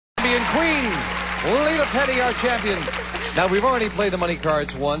Queen, Leela Petty, our champion. Now, we've already played the money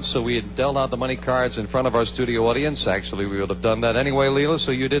cards once, so we had dealt out the money cards in front of our studio audience. Actually, we would have done that anyway, Leela,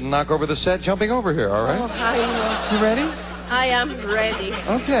 so you didn't knock over the set jumping over here, all right? Oh, hi. You ready? I am ready.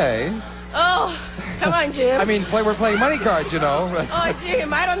 Okay. Oh, come on, Jim. I mean, we're playing money cards, you know. Oh,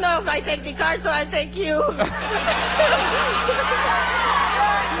 Jim, I don't know if I take the card, so I take you.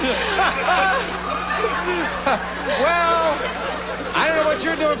 Well, I don't know what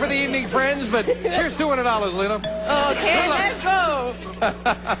you're doing for the evening, friends, but here's $200, Leela. Okay, let's go.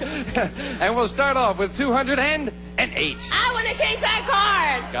 And we'll start off with 208. I want to change that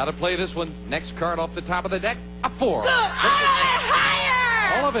card. Gotta play this one. Next card off the top of the deck, a 4. Good. All of it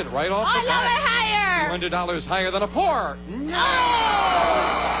higher. All of it right off All the of bat. it higher. $200 higher than a 4. No.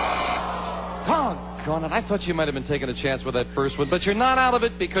 Doggone it. I thought you might have been taking a chance with that first one, but you're not out of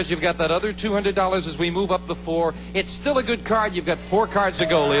it because you've got that other $200 as we move up the 4. It's still a good card. You've got 4 cards to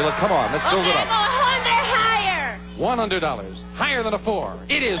go, Leela. Come on, let's build it up. Go $100 higher. $100 higher than a 4.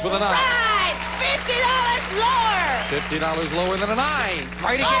 It is with a 9. Right. $50 lower. $50 lower than a 9.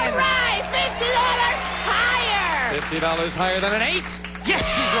 Right again. All right. $50 higher. $50 higher than an 8. Yes,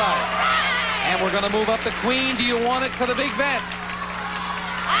 she's right. And we're going to move up the Queen. Do you want it for the big bet?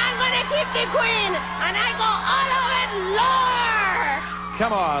 I'm going to keep the Queen, and I go all of it lower.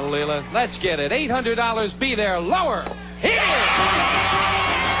 Come on, Leela. Let's get it. $800. Be there. Lower. Here. $800.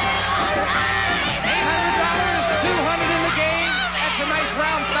 200 in the game. That's a nice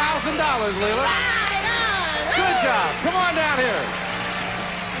round $1,000, Leela. Good job. Come on down here.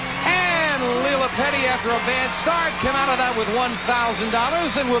 And Leela Petty, after a bad start, came out of that with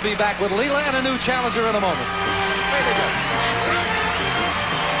 $1,000. And we'll be back with Leela and a new challenger in a moment. Way to go.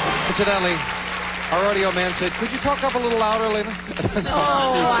 Incidentally, our audio man said, could you talk up a little louder, Leela?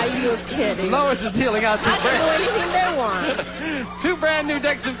 Oh, are you kidding? Lois is dealing out I can do anything they want. 2 brand new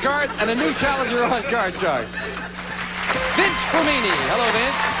decks of cards and a new challenger on Card Shark. Vince Framini. Hello,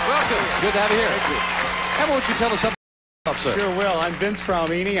 Vince. Welcome. Good to have you here. Thank you. And won't you tell us something about, sir? Sure will. I'm Vince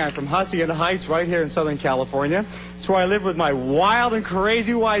Framini. I'm from Hacienda Heights right here in Southern California. It's where I live with my wild and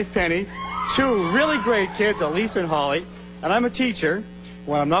crazy wife, Penny, 2 really great kids, Elisa and Holly, and I'm a teacher.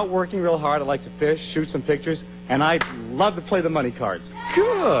 When I'm not working real hard, I like to fish, shoot some pictures, and I love to play the money cards.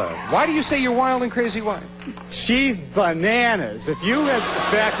 Good. Why do you say you're wild and crazy wife? She's bananas. If you'd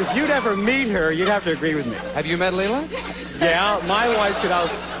ever meet her, you'd have to agree with me. Have you met Leela? Yeah, my wife could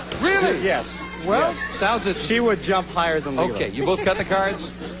out... Really? Yes. Well, yes. Sounds it. She would jump higher than Leela. Okay, you both cut the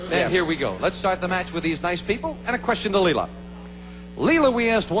cards? Then Yes. here we go. Let's start the match with these nice people and a question to Leela. Leela, we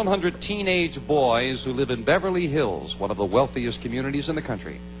asked 100 teenage boys who live in Beverly Hills, one of the wealthiest communities in the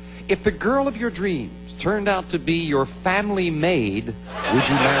country. If the girl of your dreams turned out to be your family maid, would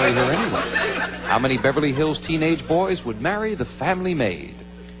you marry her anyway? How many Beverly Hills teenage boys would marry the family maid?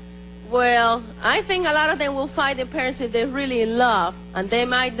 Well, I think a lot of them will fight their parents if they're really in love, and they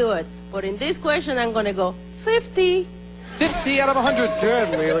might do it. But in this question, I'm going to go 50. 50 out of 100. Good,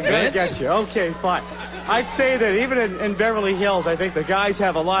 Leela. Good to Vince? get you. Okay, fine. I'd say that even in Beverly Hills, I think the guys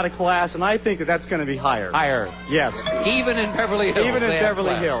have a lot of class, and I think that that's going to be higher. Higher. Yes. Even in Beverly Hills. Even in they have Beverly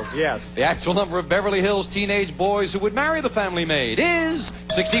class. Hills, yes. The actual number of Beverly Hills teenage boys who would marry the family maid is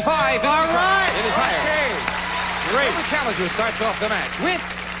 65. All right. It is higher. Okay. Great. The challenger starts off the match with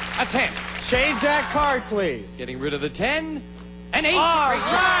a 10. Change that card, please. Getting rid of the 10. An 8. All Great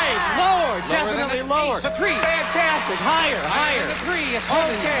job. right. Lower. Lower Definitely than lower. Ace, a 3. Fantastic. Higher. Higher than the 3. A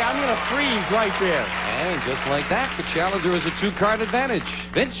 7. Okay, I'm going to freeze right there. And just like that, the challenger is a 2-card advantage.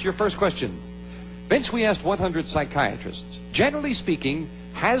 Vince, your first question. Vince, we asked 100 psychiatrists. Generally speaking,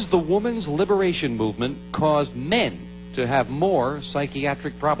 has the woman's liberation movement caused men to have more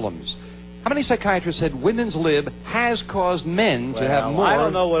psychiatric problems? How many psychiatrists said women's lib has caused men to have more I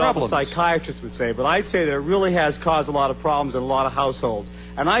don't know what problems? all the psychiatrists would say, but I'd say that it really has caused a lot of problems in a lot of households.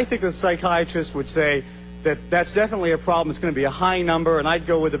 And I think the psychiatrists would say that that's definitely a problem. It's going to be a high number, and I'd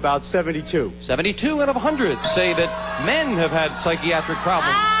go with about 72. 72 out of 100 say that men have had psychiatric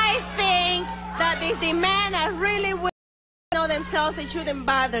problems. I think that if the men are really willing to know themselves, it shouldn't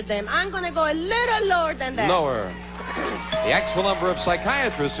bother them. I'm going to go a little lower than that. Lower. The actual number of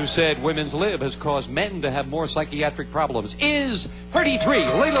psychiatrists who said women's lib has caused men to have more psychiatric problems is 33.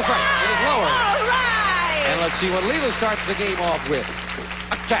 Leela's right. It is lower. All right. And let's see what Leela starts the game off with.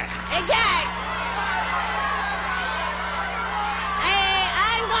 A jack. A jack.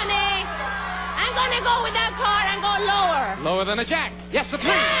 I'm gonna go with that card and go lower. Lower than a jack. Yes, a 3.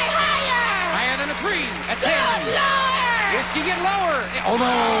 Higher. Higher than a 3. A 10. Lower. Whiskey, get lower. Oh,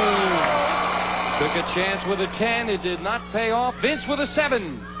 no. Took a chance with a 10. It did not pay off. Vince with a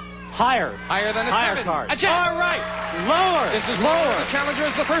 7. Higher. Higher than a Higher 7. card. A jack. All right. Lower. This is lower. The challenger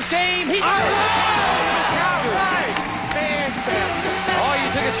is the first game. He All got it. right. All right. Fantastic. Oh, you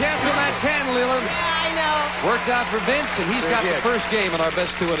took a chance on that 10, Leland. Yeah, I know. Worked out for Vince, and he's Very got good. the first game in our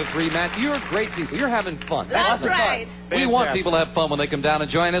best 2 out of 3, Matt. You're great people. You're having fun. That's Lots of fun. right. We want Fantastic. people to have fun when they come down and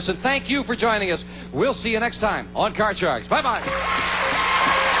join us, and thank you for joining us. We'll see you next time on Card Sharks. Bye-bye.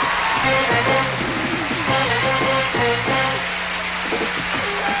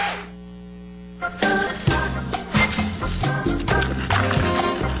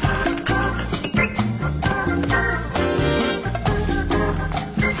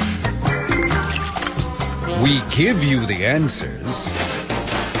 We give you the answers.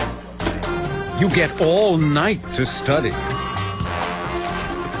 You get all night to study.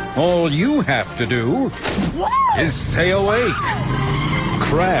 All you have to do is stay awake.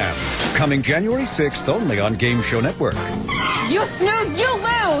 Cram, coming January 6th only on Game Show Network. You snooze, you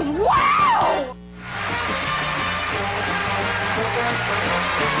lose. Wow!